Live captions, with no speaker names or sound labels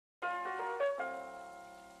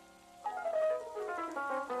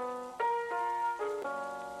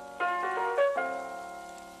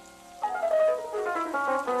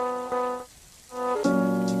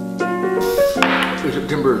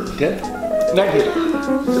September 10th? 19th.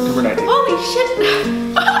 September 19th. Holy shit!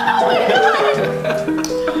 Oh my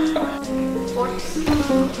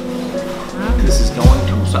god! This is going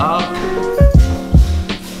to suck.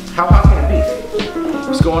 How hot can it be?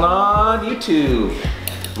 What's going on, YouTube?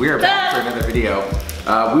 We are back for another video.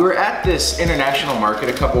 We were at this international market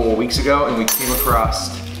a couple of weeks ago and we came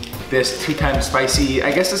across this 2 times spicy.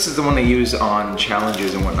 I guess this is the one they use on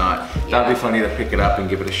challenges and whatnot. That'd be funny to pick it up and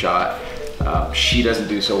give it a shot. She doesn't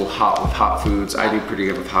do so hot with hot foods. I do pretty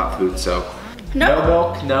good with hot food, so. No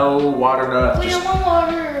milk, no water, no. We don't want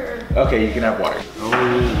water. Okay, you can have water.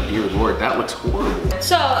 Oh dear Lord, that looks horrible.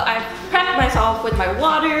 So I prepped myself with my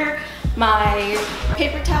water, my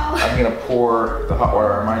paper towel. I'm gonna pour the hot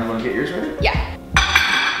water on mine. You wanna get yours ready? Yeah.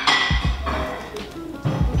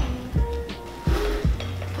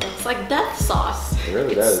 It's like death sauce. It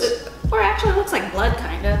really does. Or actually it looks like blood,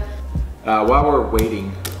 kinda. While we're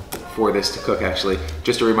waiting for this to cook, actually,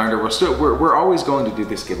 just a reminder, we're always going to do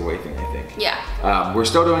this giveaway thing, I think. Yeah. We're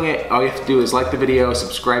still doing it. All you have to do is like the video,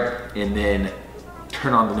 subscribe, and then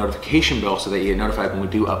turn on the notification bell so that you get notified when we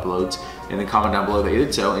do uploads, and then comment down below that you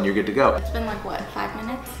did so, and you're good to go. It's been like, what, 5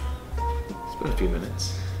 minutes? It's been a few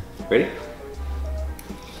minutes. Ready?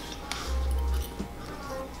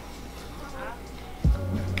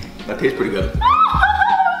 That tastes pretty good.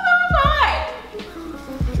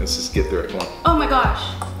 Let's just get through it, come on. Oh my gosh.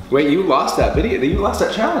 Wait, you lost that video, you lost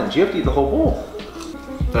that challenge. You have to eat the whole bowl.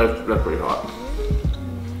 That's pretty hot.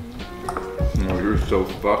 Oh, you're so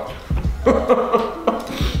fucked.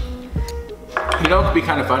 You know what would be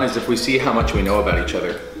kind of fun is if we see how much we know about each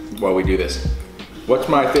other while we do this. What's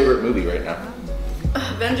my favorite movie right now?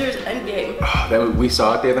 Avengers Endgame. We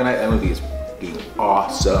saw it the other night. That movie is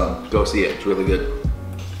awesome. Go see it, it's really good.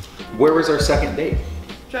 Where was our second date?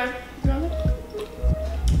 Sure.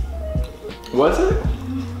 Was it?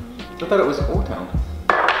 I thought it was Old Town.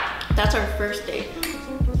 That's our first date.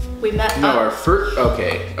 We met. No, our first.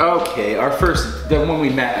 Okay, our first. Then when we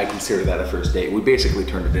met, I consider that a first date. We basically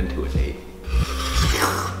turned it into a date.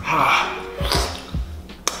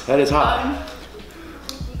 That is hot.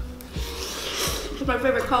 What's my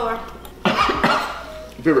favorite color?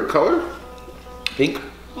 Favorite color? Pink.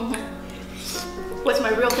 Mm-hmm. What's my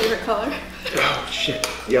real favorite color? Oh shit!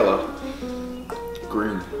 Yellow.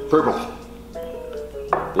 Green. Purple.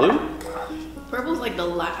 Blue? Purple's like the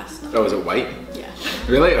last. Oh, is it white? Yeah.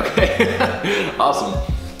 Really? Okay. Awesome.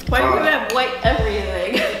 Why do we have white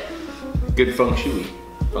everything? Good feng shui.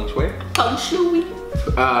 Feng shui? Feng shui.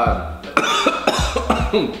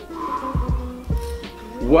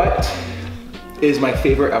 What is my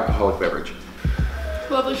favorite alcoholic beverage?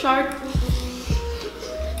 Lovely Shark.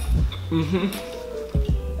 Mm-hmm.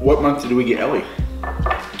 What month did we get Ellie?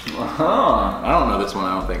 I don't know this one,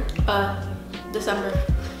 I don't think. December.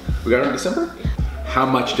 We got her in December? How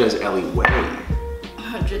much does Ellie weigh?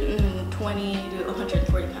 120 to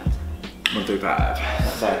 140 pounds. 135.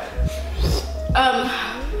 Not bad.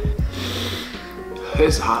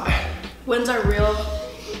 It's hot. When's our real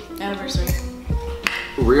anniversary?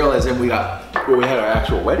 Real as in we had our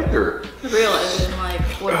actual wedding, or? Real as in like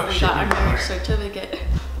when we got our marriage certificate.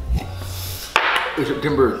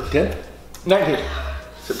 September 10th? 19th.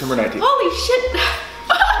 September 19th. Holy shit!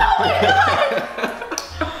 Oh my god!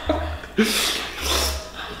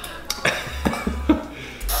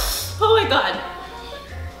 Oh my god.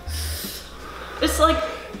 It's like,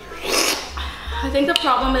 I think the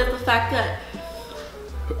problem is the fact that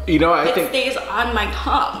it stays on my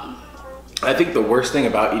tongue. I think the worst thing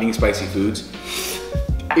about eating spicy foods,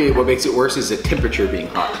 what makes it worse is the temperature being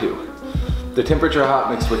hot too. The temperature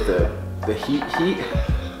hot mixed with the heat.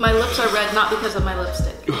 My lips are red not because of my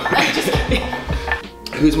lipstick. I'm just kidding.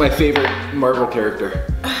 Who's my favorite Marvel character?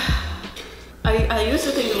 I used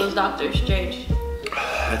to think it was Doctor Strange.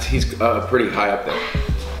 He's pretty high up there.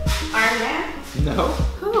 Iron Man? No.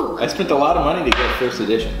 Who? I spent a lot of money to get first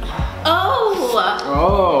edition.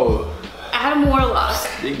 Oh! Adam Warlock.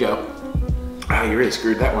 There you go. Oh, you really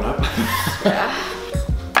screwed that one up. Yeah.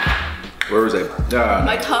 Where was I?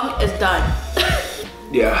 My tongue is done.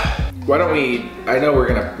 Yeah. Why don't we, I know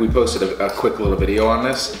we posted a quick little video on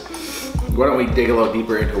this. Why don't we dig a little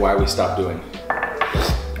deeper into why we stopped doing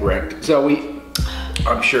ranked? So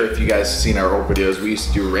I'm sure if you guys have seen our old videos, we used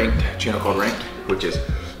to do a channel called Ranked, which is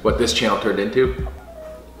what this channel turned into.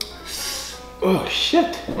 Oh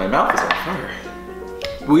shit, my mouth is on fire.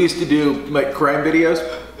 We used to do like crime videos.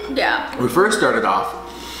 Yeah. When we first started off,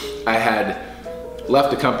 I had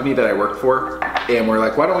left a company that I worked for, and we're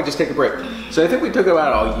like, why don't we just take a break? So I think we took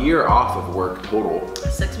about a year off of work total.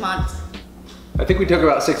 6 months. I think we took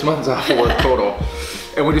about 6 months off of work total.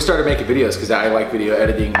 And we just started making videos because I like video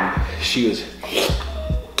editing. She was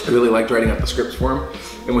really liked writing up the scripts for him.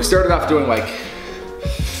 And we started off doing like,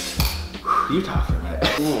 you talk for a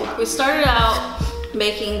minute. We started out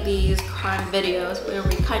making these crime videos where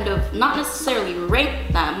we kind of, not necessarily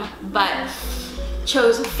ranked them, but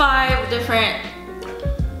chose 5 different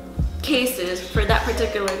cases for that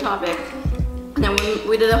particular topic. And then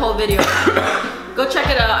we did a whole video. Go check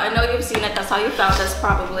it out. I know you've seen it. That's how you found us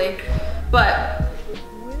probably. But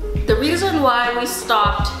the reason why we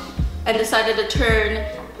stopped and decided to turn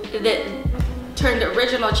the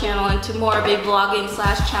original channel into more of a vlogging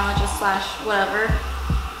 / challenges / whatever,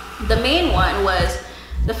 the main one was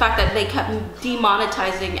the fact that they kept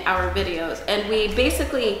demonetizing our videos. And we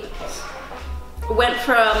basically went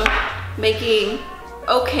from making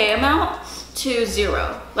okay amount to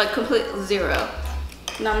 0, like complete 0.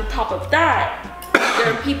 And on top of that,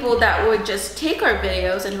 there are people that would just take our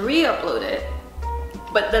videos and re-upload it,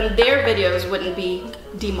 but then their videos wouldn't be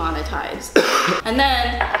demonetized. And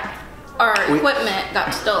then our equipment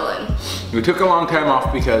got stolen. We took a long time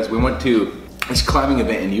off because we went to this climbing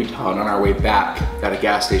event in Utah, and on our way back at a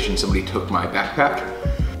gas station, somebody took my backpack.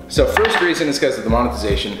 So first reason is because of the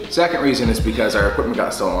monetization. Second reason is because our equipment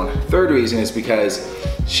got stolen. Third reason is because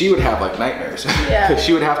she would have like nightmares. Because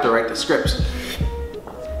she would have to write the scripts.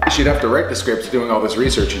 She'd have to write the scripts doing all this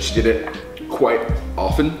research, and she did it quite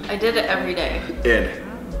often. I did it every day. And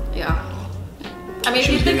yeah. I mean, if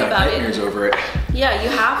you think about it, nightmares over it. Yeah, you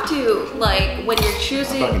have to, like, when you're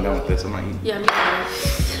choosing. I'm fucking done with this. I'm not eating. Yeah, me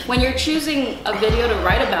too. When you're choosing a video to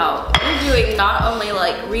write about, you're doing not only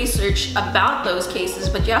like research about those cases,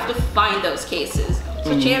 but you have to find those cases.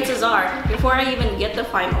 So chances are, before I even get the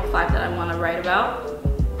final 5 that I want to write about,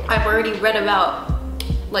 I've already read about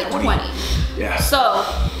like 20. Yeah. So,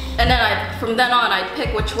 and then from then on, I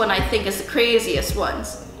pick which one I think is the craziest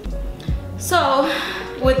ones. So,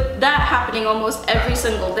 with that happening almost every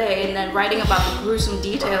single day, and then writing about the gruesome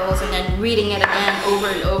details, and then reading it again over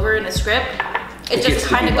and over in a script, it just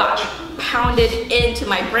kind of got pounded into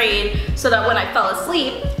my brain so that when I fell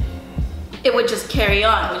asleep, it would just carry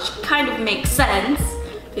on, which kind of makes sense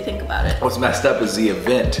if you think about it. What's messed up is the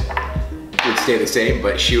event would stay the same,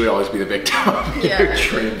 but she would always be the victim of your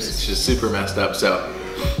dreams. It's just super messed up. So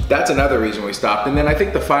that's another reason we stopped. And then I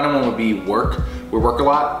think the final one would be work. We work a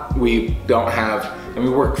lot. We don't have, and we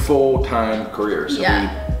work full-time careers. So we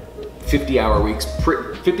 50-hour weeks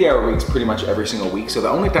pretty much every single week. So the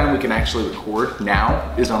only time we can actually record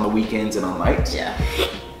now is on the weekends and on nights. Yeah.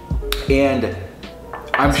 And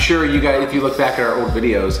I'm sure you guys, if you look back at our old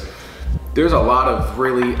videos, there's a lot of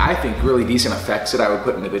really, I think, really decent effects that I would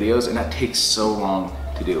put in the videos, and that takes so long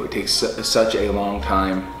to do. It takes such a long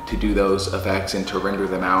time to do those effects and to render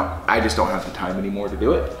them out. I just don't have the time anymore to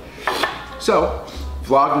do it. So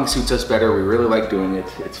vlogging suits us better. We really like doing it.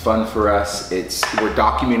 It's fun for us. We're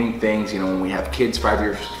documenting things. You know, when we have kids 5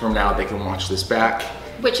 years from now, they can watch this back.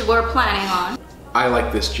 Which we're planning on. I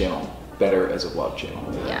like this channel better as a vlog channel.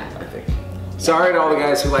 Yeah. I think. Sorry to all the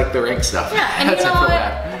guys who like the rank stuff. Yeah, and you know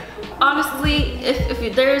what? Honestly,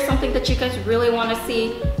 if there is something that you guys really want to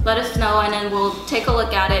see, let us know, and then we'll take a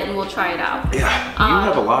look at it and we'll try it out. Yeah, you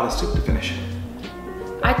have a lot of soup to finish.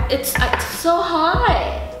 It's so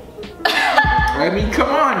hot. I mean, come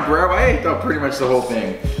on, bro. I ate up pretty much the whole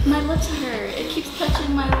thing. My lips hurt. It keeps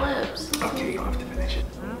touching my lips. Okay, you don't have to finish it.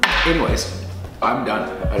 Anyways, I'm done.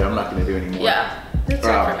 I'm not gonna do any more. Yeah, that's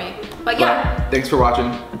it for me. But yeah. Thanks for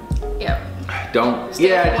watching. Yeah. Don't. Stay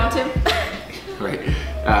if you want to. Right.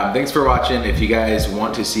 Thanks for watching. If you guys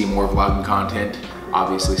want to see more vlogging content,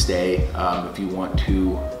 obviously stay. If you want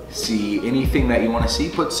to see anything that you want to see,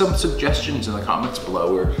 put some suggestions in the comments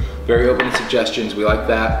below. We're very open to suggestions. We like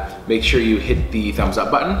that. Make sure you hit the thumbs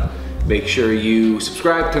up button. Make sure you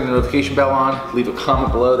subscribe, turn the notification bell on, leave a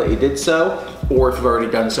comment below that you did so, or if you've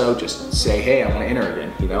already done so, just say, hey, I want to enter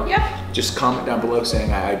again, you know? Yep. Just comment down below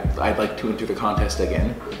saying I'd like to enter the contest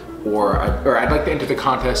again, or I'd like to enter the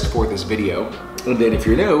contest for this video. And then if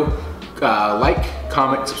you're new, like,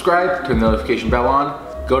 comment, subscribe, turn the notification bell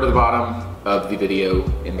on, go to the bottom of the video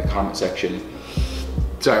in the comment section.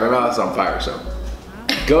 Sorry, my mouth is on fire, so.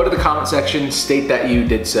 Go to the comment section, state that you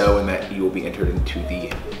did so, and that you will be entered into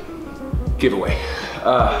the giveaway.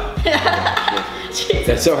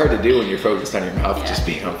 That's so hard to do when you're focused on your mouth just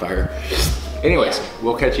being on fire. Anyways,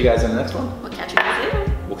 we'll catch you guys in the next one. We'll catch you guys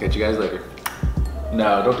later. We'll catch you guys later.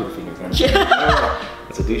 No, don't do the finger gun.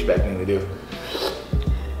 That's a douchebag thing to do.